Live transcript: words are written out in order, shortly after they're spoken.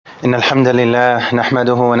إن الحمد لله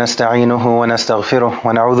نحمده ونستعينه ونستغفره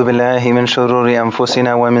ونعوذ بالله من شرور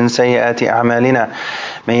أنفسنا ومن سيئات أعمالنا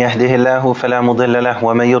من يهده الله فلا مضل له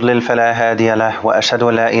ومن يضلل فلا هادي له وأشهد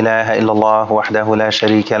أن لا إله إلا الله وحده لا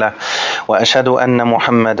شريك له وأشهد أن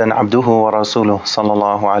محمدا عبده ورسوله صلى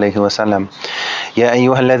الله عليه وسلم يا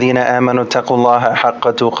أيها الذين آمنوا اتقوا الله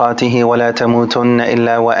حق تقاته ولا تموتن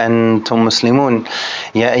إلا وأنتم مسلمون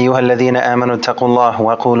يا أيها الذين آمنوا اتقوا الله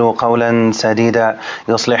وقولوا قولا سديدا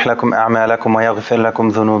يصلح لكم أعمالكم ويغفر لكم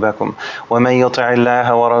ذنوبكم ومن يطع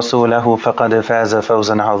الله ورسوله فقد فاز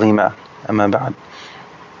فوزا عظيما أما بعد.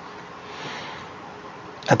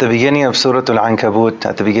 At the beginning of Surah Al-Ankabut,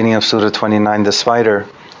 at the beginning of Surah 29, the spider,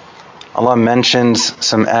 Allah mentions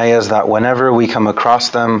some ayahs that whenever we come across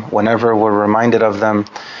them, whenever we're reminded of them,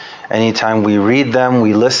 anytime we read them,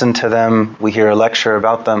 we listen to them, we hear a lecture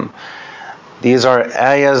about them, these are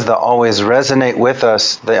ayahs that always resonate with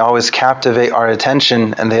us, they always captivate our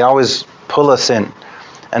attention, and they always pull us in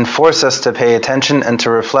and force us to pay attention and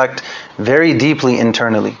to reflect very deeply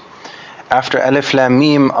internally. After Alif Lam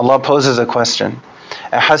Mim, Allah poses a question.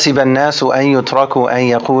 أَحَسِبَ النَّاسُ أَن يُتْرَكُوا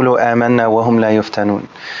أَن يَقُولُوا آمَنَّا وَهُمْ لَا يُفْتَنُونَ.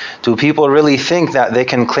 Do people really think that they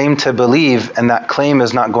can claim to believe and that claim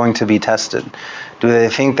is not going to be tested? Do they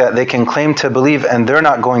think that they can claim to believe and they're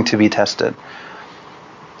not going to be tested?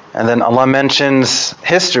 And then Allah mentions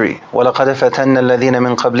history. وَلَقَدْ فَتَنَّ الَّذِينَ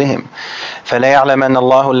مِنْ قَبْلِهِمْ فَلَا يَعْلَمَنَّ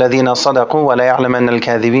اللَّهُ الَّذِينَ صَدَقُوا وَلَا يَعْلَمَنَّ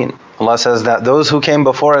الْكَاذِبِينَ. Allah says that those who came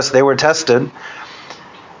before us, they were tested.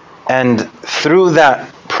 And through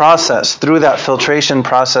that process, through that filtration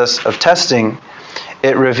process of testing,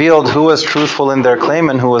 it revealed who was truthful in their claim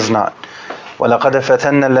and who was not. وَلَقَدْ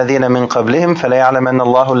فَتَنَّ الَّذِينَ مِنْ قَبْلِهِمْ فَلَا يَعْلَمَنَّ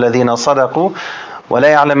اللَّهُ الَّذِينَ صَدَقُوا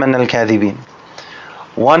وَلَا يَعْلَمَنَّ الْكَاذِبِينَ.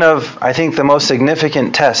 One of, I think, the most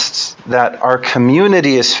significant tests that our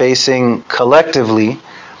community is facing collectively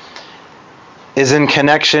is in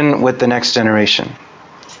connection with the next generation.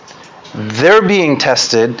 They're being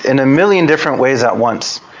tested in a million different ways at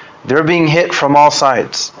once. They're being hit from all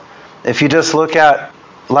sides. If you just look at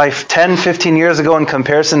life 10, 15 years ago in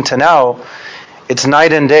comparison to now, it's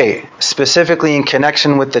night and day, specifically in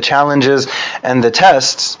connection with the challenges and the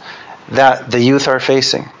tests that the youth are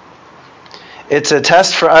facing. It's a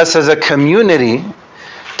test for us as a community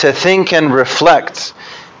to think and reflect,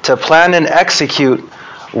 to plan and execute.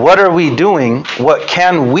 What are we doing? What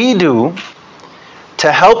can we do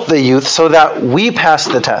to help the youth so that we pass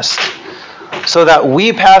the test? So that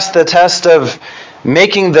we pass the test of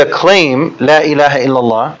making the claim, La ilaha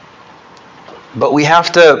illallah, but we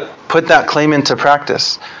have to put that claim into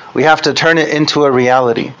practice. We have to turn it into a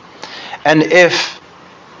reality. And if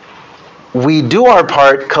we do our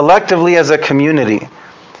part collectively as a community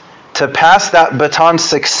to pass that baton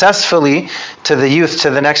successfully to the youth,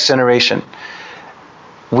 to the next generation,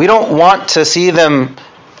 we don't want to see them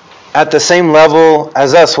at the same level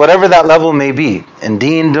as us, whatever that level may be, in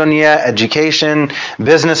deen, dunya, education,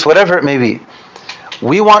 business, whatever it may be.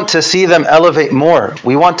 We want to see them elevate more.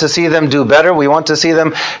 We want to see them do better. We want to see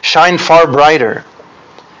them shine far brighter.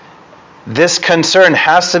 This concern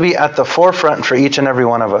has to be at the forefront for each and every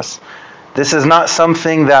one of us. This is not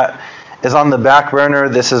something that is on the back burner.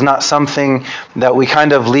 This is not something that we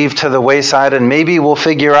kind of leave to the wayside and maybe we'll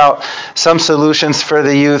figure out some solutions for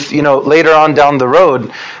the youth, later on down the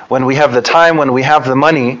road when we have the time, when we have the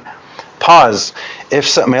money. Pause.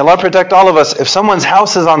 May Allah protect all of us. If someone's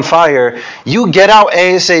house is on fire, you get out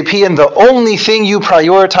ASAP and the only thing you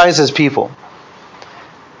prioritize is people.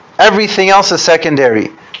 Everything else is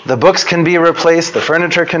secondary. The books can be replaced, the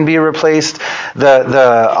furniture can be replaced,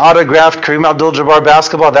 the autographed Kareem Abdul-Jabbar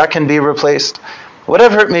basketball, that can be replaced.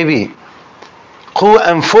 Whatever it may be. قُوا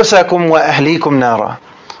أَنفُسَكُمْ وَأَهْلِيكُمْ نَارًا.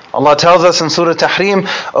 Allah tells us in Surah Tahrim,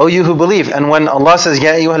 O you who believe. And when Allah says,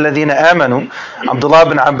 Ya ayyuha alladhina amanu, Abdullah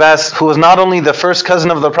bin Abbas, who was not only the first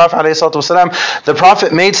cousin of the Prophet ﷺ, the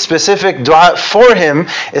Prophet made specific dua for him,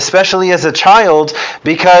 especially as a child,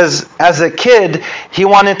 because as a kid, he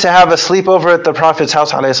wanted to have a sleepover at the Prophet's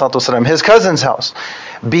house, ﷺ, his cousin's house,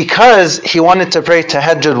 because he wanted to pray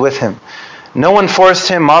tahajjud with him. No one forced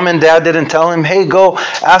him, mom and dad didn't tell him, hey, go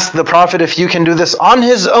ask the Prophet if you can do this. On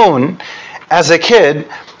his own, as a kid,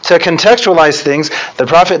 to contextualize things, the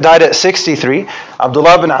Prophet died at 63.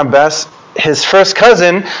 Abdullah bin Abbas, his first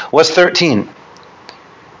cousin, was 13.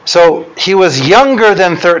 So he was younger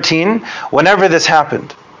than 13 whenever this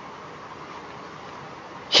happened.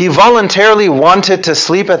 He voluntarily wanted to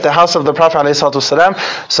sleep at the house of the Prophet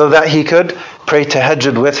ﷺ so that he could pray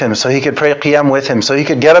tahajjud with him, so he could pray qiyam with him, so he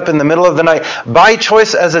could get up in the middle of the night by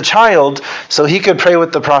choice as a child so he could pray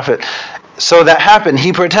with the Prophet. So that happened.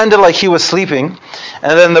 He pretended like he was sleeping,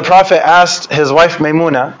 and then the Prophet asked his wife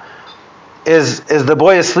Maymuna, is the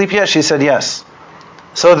boy asleep yet? She said, yes.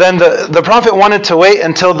 So then the Prophet wanted to wait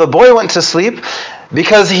until the boy went to sleep,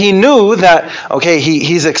 because he knew that, okay,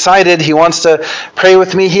 he's excited, he wants to pray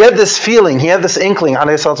with me. He had this feeling, he had this inkling,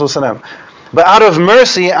 alayhi salatu wasalam. But out of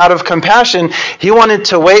mercy, out of compassion, he wanted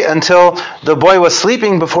to wait until the boy was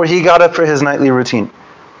sleeping before he got up for his nightly routine.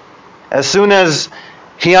 As soon as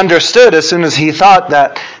he understood, as soon as he thought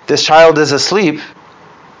that this child is asleep,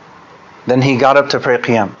 then he got up to pray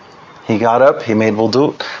qiyam. He got up, he made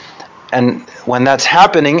wudu. And when that's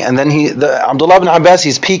happening, and then Abdullah ibn Abbas,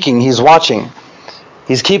 he's peeking, he's watching.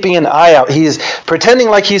 He's keeping an eye out. He's pretending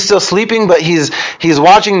like he's still sleeping, but he's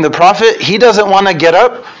watching the Prophet. He doesn't want to get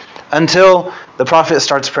up until the Prophet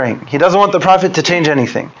starts praying. He doesn't want the Prophet to change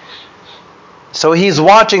anything. So he's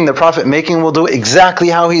watching the Prophet making wudu, exactly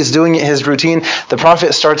how he's doing it, his routine. The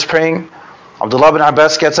Prophet starts praying. Abdullah ibn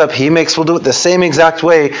Abbas gets up, he makes wudu the same exact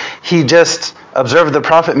way he just observed the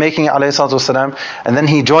Prophet making it, alayhi salatu wasalam, and then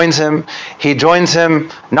he joins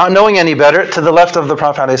him not knowing any better, to the left of the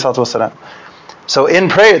Prophet, alayhi salatu wasalam. So in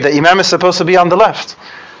prayer, the Imam is supposed to be on the left.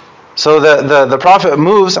 So the Prophet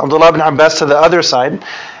moves Abdullah ibn Abbas to the other side,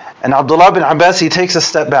 and Abdullah ibn Abbas, he takes a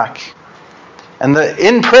step back. And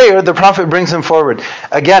in prayer, the Prophet brings him forward.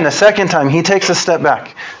 Again, a second time, he takes a step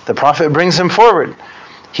back. The Prophet brings him forward.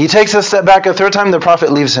 He takes a step back a third time, the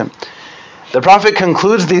Prophet leaves him. The Prophet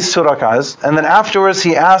concludes these 2 rakahs, and then afterwards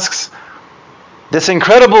he asks this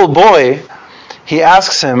incredible boy, he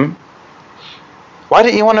asks him, why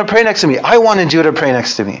didn't you want to pray next to me? I wanted you to pray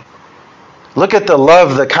next to me. Look at the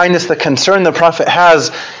love, the kindness, the concern the Prophet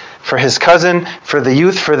has for his cousin, for the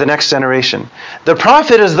youth, for the next generation. The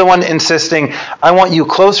Prophet is the one insisting, I want you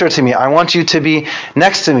closer to me, I want you to be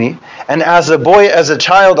next to me. And as a boy, as a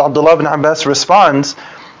child, Abdullah ibn Abbas responds,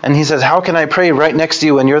 and he says, how can I pray right next to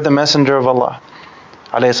you when you're the messenger of Allah?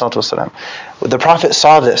 Alayhi salatu wasalam. The Prophet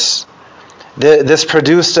saw this. This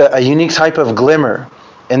produced a unique type of glimmer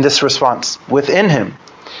in this response within him,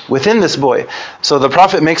 within this boy. So the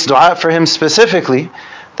Prophet makes dua for him specifically.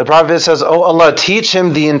 The Prophet says, oh Allah, teach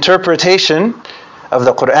him the interpretation of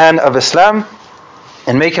the Quran, of Islam,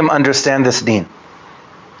 and make him understand this deen.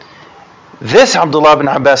 This Abdullah ibn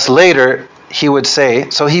Abbas later, he would say,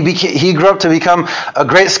 so he grew up to become a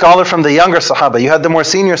great scholar from the younger Sahaba. You had the more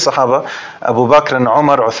senior Sahaba, Abu Bakr and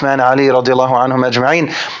Umar, Uthman, Ali, radiallahu anhum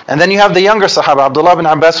ajma'in. And then you have the younger Sahaba. Abdullah ibn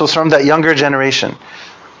Abbas was from that younger generation.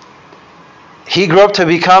 He grew up to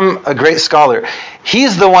become a great scholar.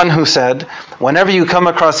 He's the one who said, whenever you come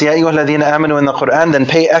across Ya ayyuhal ladhina amanu in the Quran, then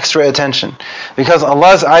pay extra attention. Because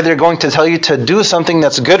Allah is either going to tell you to do something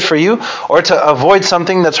that's good for you, or to avoid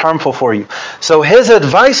something that's harmful for you. So his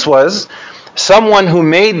advice was, someone who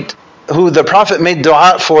the Prophet made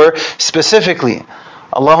dua for specifically.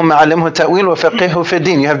 Allahumma alimhu ta'wil wa faqihhu fi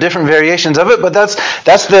din. You have different variations of it, but that's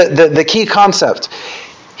the key concept.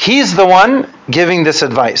 He's the one giving this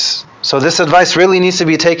advice. So this advice really needs to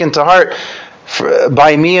be taken to heart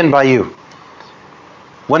by me and by you.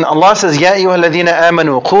 When Allah says, Ya ayyuhal ladhina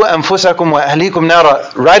amanu, qu anfusakum wa ahlikum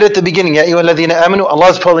nara, right at the beginning, Ya ayyuhal ladhina amanu, Allah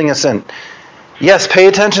is pulling us in. Yes, pay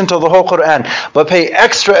attention to the whole Quran, but pay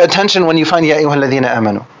extra attention when you find Ya ayyuhal ladhina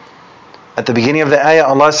amanu. At the beginning of the ayah,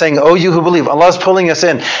 Allah is saying, oh you who believe, Allah is pulling us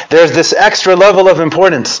in. There's this extra level of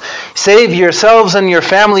importance. Save yourselves and your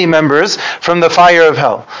family members from the fire of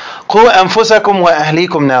hell. قُوا أَنفُسَكُمْ وَأَهْلِيكُمْ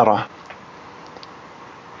نَارًا.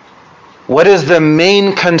 What is the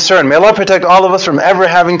main concern? May Allah protect all of us from ever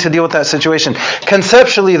having to deal with that situation.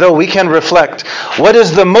 Conceptually though, we can reflect. What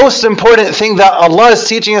is the most important thing that Allah is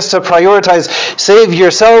teaching us to prioritize? Save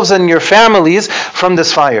yourselves and your families from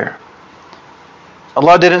this fire.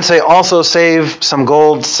 Allah didn't say also save some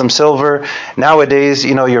gold, some silver. Nowadays,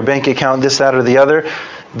 your bank account, this, that, or the other.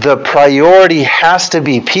 The priority has to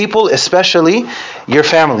be people, especially your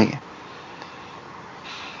family.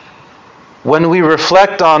 When we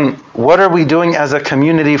reflect on what are we doing as a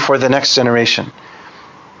community for the next generation,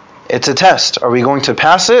 it's a test. Are we going to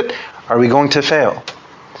pass it? Are we going to fail?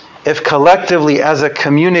 If collectively as a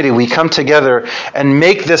community we come together and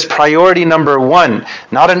make this priority number one,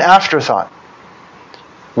 not an afterthought,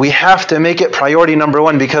 we have to make it priority number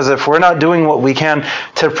one, because if we're not doing what we can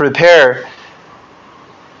to prepare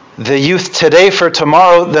the youth today for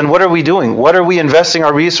tomorrow, then what are we doing? What are we investing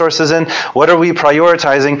our resources in? What are we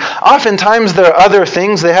prioritizing? Oftentimes there are other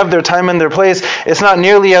things, they have their time and their place. It's not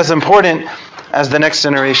nearly as important as the next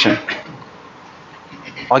generation.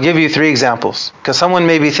 I'll give you 3 examples, because someone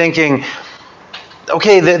may be thinking,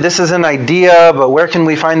 okay, this is an idea, but where can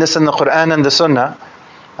we find this in the Quran and the Sunnah?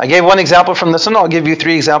 I gave 1 example from the Sunnah, I'll give you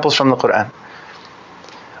 3 examples from the Quran.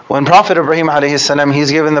 When Prophet Ibrahim alayhi salam,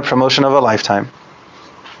 he's given the promotion of a lifetime.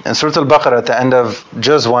 In Surah Al-Baqarah, at the end of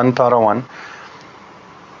Juz 1, Para 1,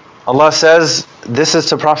 Allah says, this is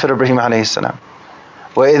to Prophet Ibrahim alayhi salam.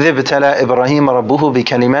 وَإِذِ ابْتَلَى إِبْرَاهِيمَ رَبُّهُ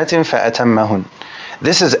بِكَلِمَاتٍ فَأَتَمَّهُنْ.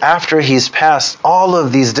 This is after he's passed all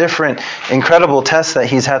of these different incredible tests that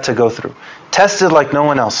he's had to go through. Tested like no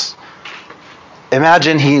one else.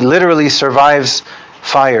 Imagine he literally survives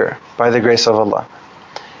fire by the grace of Allah.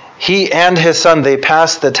 He and his son, they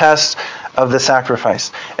passed the test of the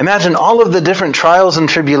sacrifice. Imagine all of the different trials and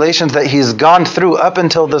tribulations that he's gone through up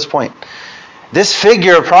until this point. This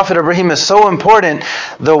figure of Prophet Ibrahim is so important.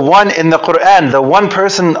 The one in the Quran, the one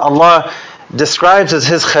person Allah describes as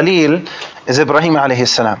his Khalil is Ibrahim alayhi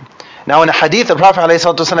salam. Now in a hadith, the Prophet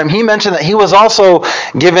ﷺ, he mentioned that he was also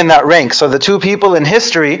given that rank. So the two people in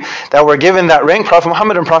history that were given that rank, Prophet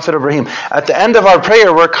Muhammad and Prophet Ibrahim. At the end of our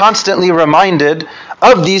prayer, we're constantly reminded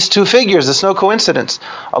of these two figures. It's no coincidence.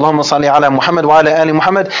 Allahumma salli ala Muhammad wa ala ali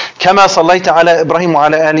Muhammad kama sallayta ala Ibrahim wa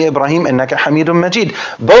ala ali Ibrahim innaka hamidun majid.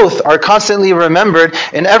 Both are constantly remembered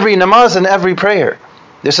in every namaz and every prayer.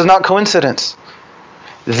 This is not coincidence.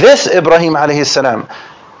 This Ibrahim alayhi salam,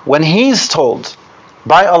 when he's told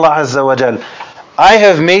by Allah Azza wa Jal, I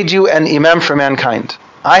have made you an imam for mankind.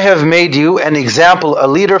 I have made you an example, a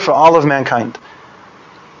leader for all of mankind.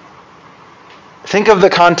 Think of the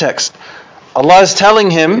context. Allah is telling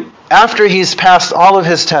him, after he's passed all of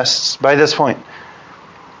his tests by this point,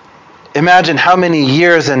 imagine how many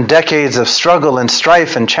years and decades of struggle and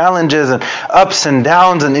strife and challenges and ups and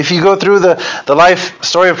downs. And if you go through the life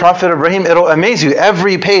story of Prophet Ibrahim, it'll amaze you.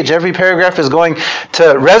 Every page, every paragraph is going to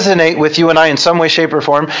resonate with you and I in some way, shape, or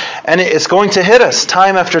form. And it's going to hit us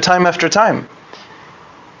time after time after time.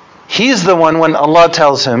 He's the one when Allah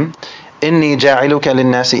tells him, Inni ja'iluka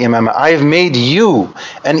linnasi imama. I've made you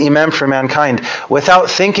an imam for mankind.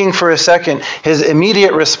 Without thinking for a second, his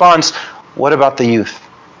immediate response, what about the youth?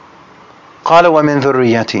 قَالَ وَمِن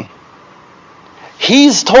ذُرِّيَّتِي.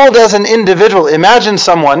 He's told as an individual, imagine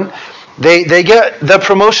someone, they get the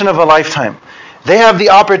promotion of a lifetime. They have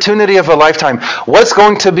the opportunity of a lifetime. What's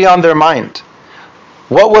going to be on their mind?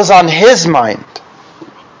 What was on his mind?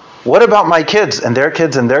 What about my kids and their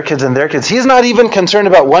kids and their kids and their kids? He's not even concerned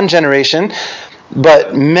about one generation,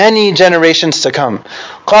 but many generations to come.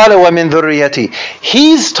 قَالَ وَمِن ذُرِّيَّتِي.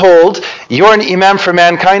 He's told, you're an imam for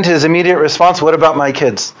mankind. His immediate response, what about my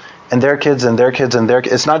kids? And their kids and their kids and their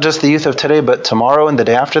kids. It's not just the youth of today, but tomorrow and the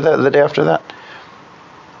day after that, the day after that.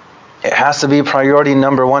 It has to be priority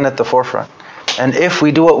number one at the forefront. And if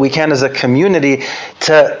we do what we can as a community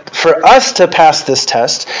for us to pass this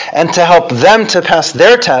test and to help them to pass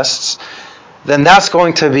their tests, then that's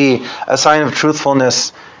going to be a sign of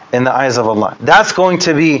truthfulness in the eyes of Allah. That's going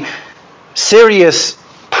to be serious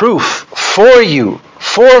proof for you,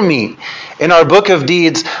 for me, in our book of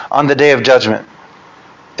deeds on the day of judgment.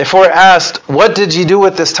 If we're asked, what did you do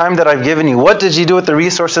with this time that I've given you? What did you do with the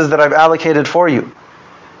resources that I've allocated for you?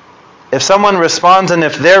 If someone responds and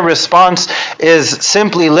if their response is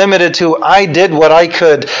simply limited to, I did what I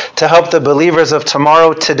could to help the believers of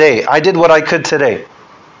tomorrow today. I did what I could today.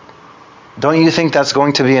 Don't you think that's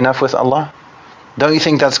going to be enough with Allah? Don't you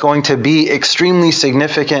think that's going to be extremely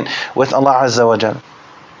significant with Allah Azza wa Jal?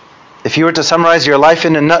 If you were to summarize your life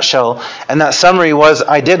in a nutshell, and that summary was,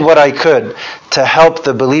 I did what I could to help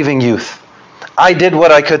the believing youth. I did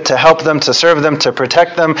what I could to help them, to serve them, to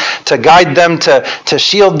protect them, to guide them, to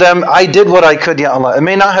shield them. I did what I could, Ya Allah. It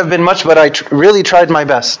may not have been much, but I really tried my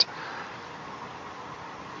best.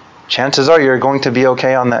 Chances are you're going to be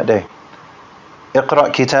okay on that day.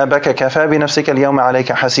 اقرأ كتابك كفى بنفسك اليوم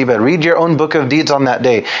عليك حسيبا. Read your own book of deeds on that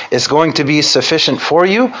day. It's going to be sufficient for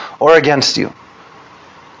you or against you.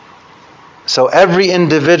 So every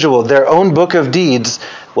individual, their own book of deeds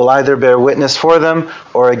will either bear witness for them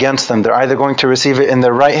or against them. They're either going to receive it in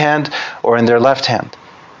their right hand or in their left hand.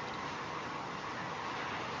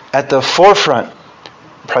 At the forefront,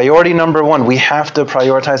 priority number one, we have to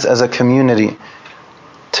prioritize as a community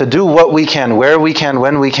to do what we can, where we can,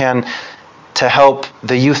 when we can, to help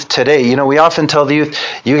the youth today. You know, we often tell the youth,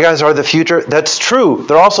 you guys are the future. That's true.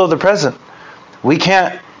 They're also the present. We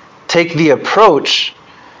can't take the approach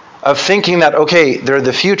of thinking that, okay, they're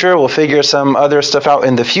the future, we'll figure some other stuff out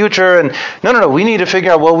in the future. And no, we need to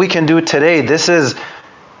figure out what we can do today. This is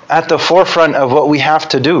at the forefront of what we have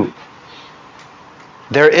to do.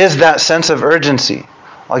 There is that sense of urgency.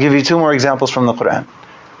 I'll give you two more examples from the Quran.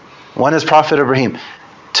 One is Prophet Ibrahim.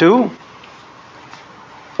 Two,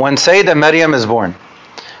 when Sayyidah Maryam is born,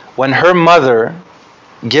 when her mother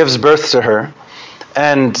gives birth to her,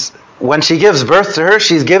 and when she gives birth to her,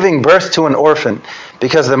 she's giving birth to an orphan.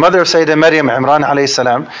 Because the mother of Sayyidah Maryam, Imran alayhi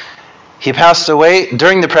salam, he passed away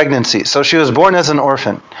during the pregnancy. So she was born as an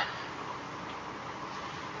orphan.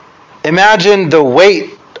 Imagine the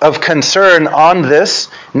weight of concern on this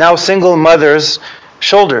now single mother's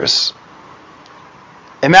shoulders.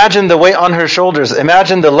 Imagine the weight on her shoulders.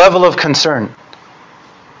 Imagine the level of concern.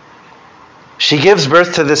 She gives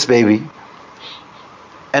birth to this baby,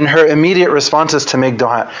 and her immediate response is to make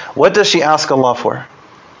dua. What does she ask Allah for?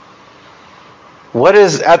 What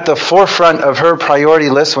is at the forefront of her priority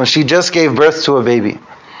list when she just gave birth to a baby?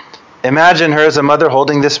 Imagine her as a mother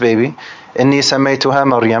holding this baby. إني سميتها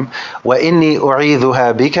مريم وإني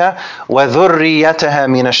أعيذها بك وذريتها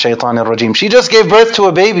من الشيطان الرجيم. She just gave birth to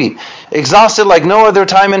a baby, exhausted like no other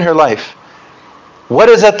time in her life. What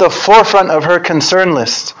is at the forefront of her concern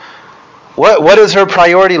list? What is her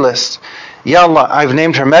priority list? Ya Allah, I've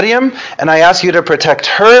named her Maryam, and I ask you to protect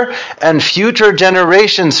her and future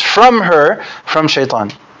generations from her, from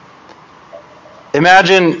shaitan.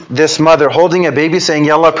 Imagine this mother holding a baby saying,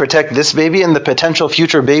 Ya Allah, protect this baby and the potential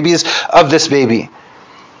future babies of this baby.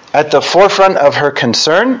 At the forefront of her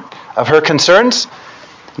concern, of her concerns,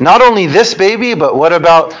 not only this baby, but what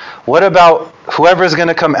about whoever is going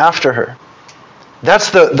to come after her? That's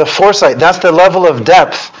the foresight, that's the level of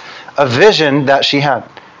depth of vision that she had.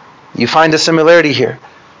 You find a similarity here.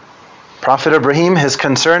 Prophet Ibrahim, his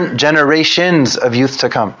concern, generations of youth to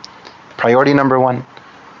come. Priority number one.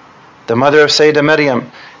 The mother of Sayyidah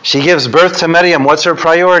Maryam, she gives birth to Maryam. What's her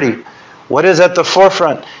priority? What is at the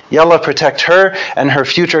forefront? Ya Allah, protect her and her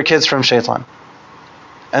future kids from shaitan.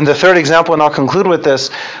 And the third example, and I'll conclude with this,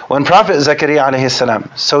 when Prophet Zakaria alayhi salam,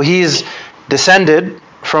 so he's descended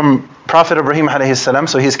from Prophet Ibrahim alayhi salam,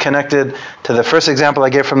 so he's connected to the first example I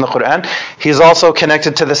gave from the Quran. He's also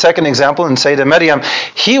connected to the second example in Sayyidah Maryam.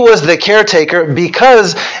 He was the caretaker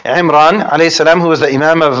because Imran alayhi salam, who was the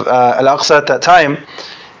Imam of Al-Aqsa at that time,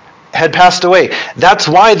 had passed away. That's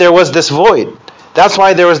why there was this void. That's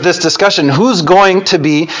why there was this discussion. Who's going to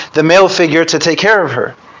be the male figure to take care of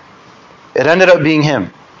her? It ended up being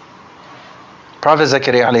him. Prophet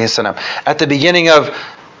Zakaria alayhi salam. At the beginning of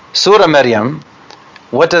Surah Maryam,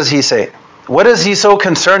 what does he say? What is he so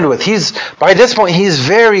concerned with? By this point, he's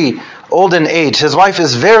very old in age. His wife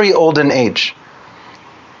is very old in age.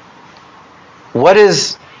 What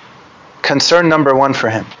is concern number one for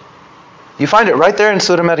him? You find it right there in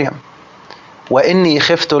Surah Maryam. وَإِنِّي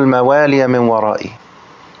خِفْتُ الْمَوَالِيَ مِنْ وَرَائِي.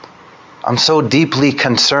 I'm so deeply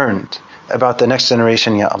concerned about the next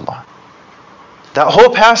generation, Ya Allah. That whole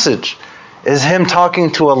passage is him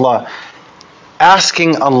talking to Allah,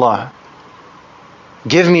 asking Allah,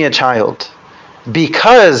 give me a child.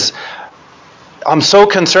 Because I'm so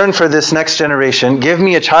concerned for this next generation, give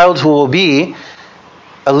me a child who will be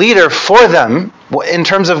a leader for them in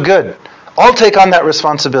terms of good. I'll take on that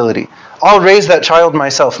responsibility. I'll raise that child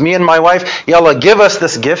myself. Me and my wife, Ya Allah, give us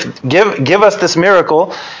this gift, give us this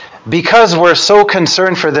miracle, because we're so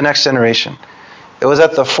concerned for the next generation. It was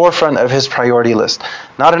at the forefront of his priority list.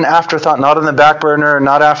 Not an afterthought, not on the back burner,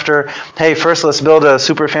 not after, hey, first let's build a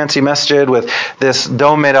super fancy masjid with this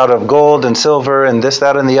dome made out of gold and silver and this,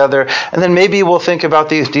 that, and the other. And then maybe we'll think about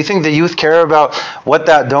these. Do you think the youth care about what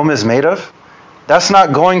that dome is made of? That's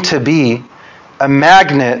not going to be a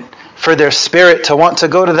magnet for their spirit to want to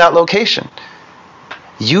go to that location.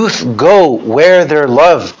 Youth go where they're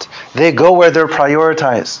loved. They go where they're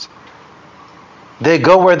prioritized. They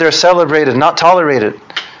go where they're celebrated, not tolerated.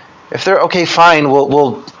 If they're, okay, fine,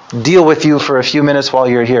 we'll deal with you for a few minutes while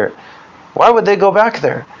you're here. Why would they go back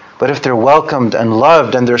there? But if they're welcomed and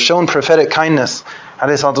loved and they're shown prophetic kindness,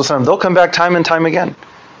 they'll come back time and time again.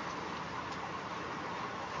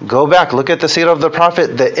 Go back, look at the seerah of the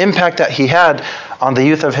Prophet, the impact that he had on the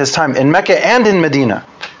youth of his time in Mecca and in Medina.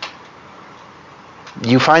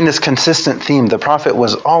 You find this consistent theme. The Prophet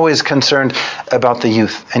was always concerned about the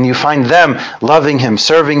youth. And you find them loving him,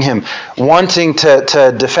 serving him, wanting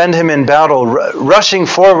to defend him in battle, rushing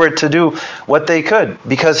forward to do what they could,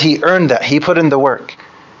 because he earned that. He put in the work.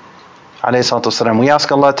 We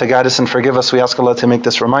ask Allah to guide us and forgive us. We ask Allah to make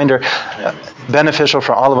this reminder beneficial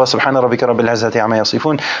for all of us. Subhana rabbika rabbil izzati amma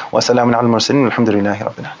yasifun. Wa salamun ala al-mursalin. Alhamdulillahi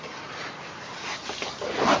rabbil alamin.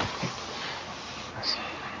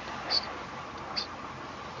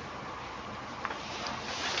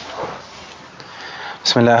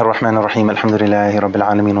 بسم الله الرحمن الرحيم الحمد لله رب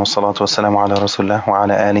العالمين والصلاة والسلام على رسول الله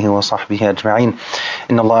وعلى آله وصحبه أجمعين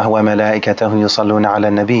إن الله وملائكته يصلون على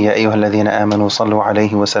النبي يا أيها الذين آمنوا صلوا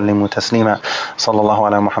عليه وسلموا تسليما صلى الله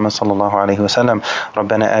على محمد صلى الله عليه وسلم.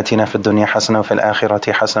 ربنا آتنا في الدنيا حسنة وفي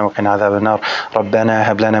الآخرة حسنة وقنا عذاب النار.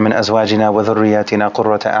 ربنا هب لنا من أزواجنا وذرياتنا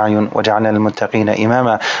قرة أعين واجعلنا للمتقين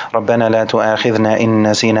إماما. ربنا لا تؤاخذنا إن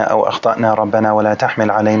نسينا أو أخطأنا ربنا ولا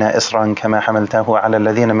تحمل علينا إصرا كما حملته على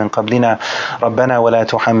الذين من قبلنا ربنا ولا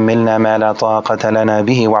تحملنا ما لا طاقة لنا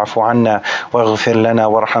به واعف عنا واغفر لنا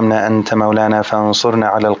وارحمنا أنت مولانا فانصرنا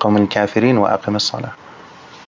على القوم الكافرين وأقم الصلاة.